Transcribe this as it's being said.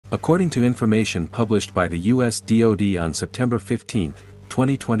According to information published by the US DoD on September 15,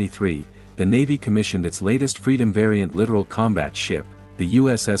 2023, the Navy commissioned its latest Freedom variant littoral combat ship, the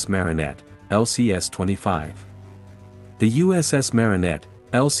USS Marinette, LCS-25. The USS Marinette,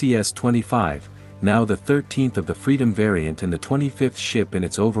 LCS-25, now the 13th of the Freedom variant and the 25th ship in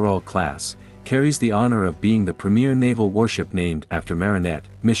its overall class, carries the honor of being the premier naval warship named after Marinette,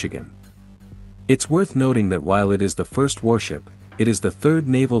 Michigan. It's worth noting that while it is the first warship, it is the third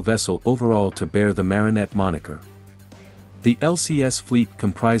naval vessel overall to bear the Marinette moniker. The LCS fleet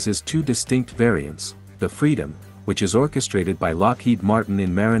comprises two distinct variants, the Freedom, which is orchestrated by Lockheed Martin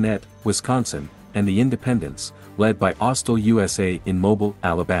in Marinette, Wisconsin, and the Independence, led by Austal USA in Mobile,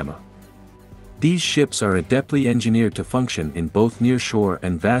 Alabama. These ships are adeptly engineered to function in both nearshore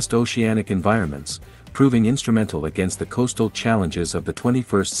and vast oceanic environments, proving instrumental against the coastal challenges of the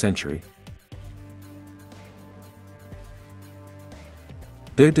 21st century.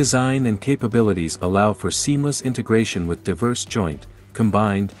 Their design and capabilities allow for seamless integration with diverse joint,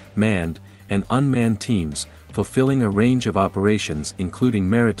 combined, manned, and unmanned teams, fulfilling a range of operations including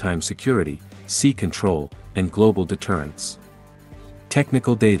maritime security, sea control, and global deterrence.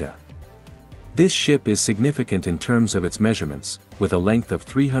 Technical data. This ship is significant in terms of its measurements, with a length of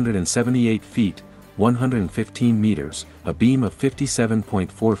 378 feet, 115 meters, a beam of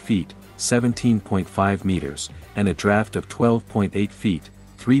 57.4 feet, 17.5 meters, and a draft of 12.8 feet,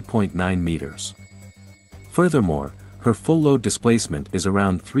 3.9 meters. Furthermore, her full load displacement is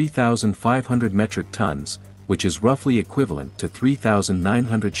around 3,500 metric tons, which is roughly equivalent to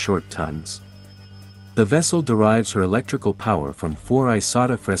 3,900 short tons. The vessel derives her electrical power from four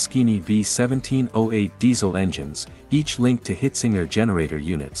Isotta Fraschini V1708 diesel engines, each linked to Hitzinger generator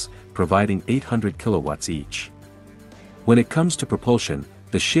units, providing 800 kilowatts each. When it comes to propulsion,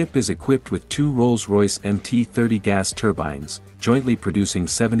 the ship is equipped with two Rolls-Royce MT-30 gas turbines, jointly producing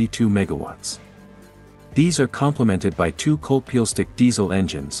 72 megawatts. These are complemented by two Colt-Pielstick diesel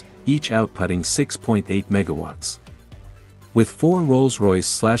engines, each outputting 6.8 megawatts. With four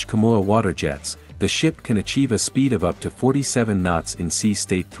Rolls-Royce/Kamoa water jets, the ship can achieve a speed of up to 47 knots in sea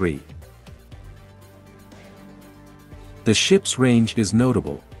state 3. The ship's range is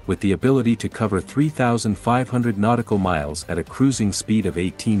notable, with the ability to cover 3,500 nautical miles at a cruising speed of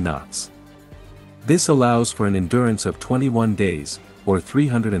 18 knots. This allows for an endurance of 21 days, or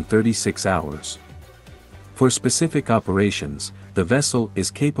 336 hours. For specific operations, the vessel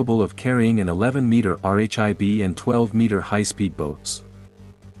is capable of carrying an 11-meter RHIB and 12-meter high-speed boats.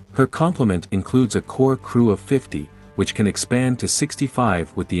 Her complement includes a core crew of 50, which can expand to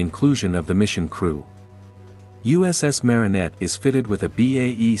 65 with the inclusion of the mission crew. USS Marinette is fitted with a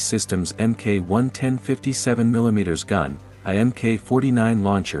BAE Systems Mk110 57mm gun, a Mk49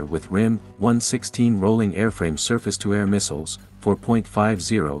 launcher with RIM 116 rolling airframe surface-to-air missiles,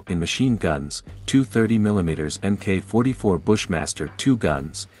 4.50 in machine guns, two 30mm Mk44 Bushmaster 2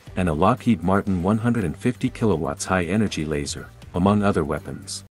 guns, and a Lockheed Martin 150 kilowatts high-energy laser, among other weapons.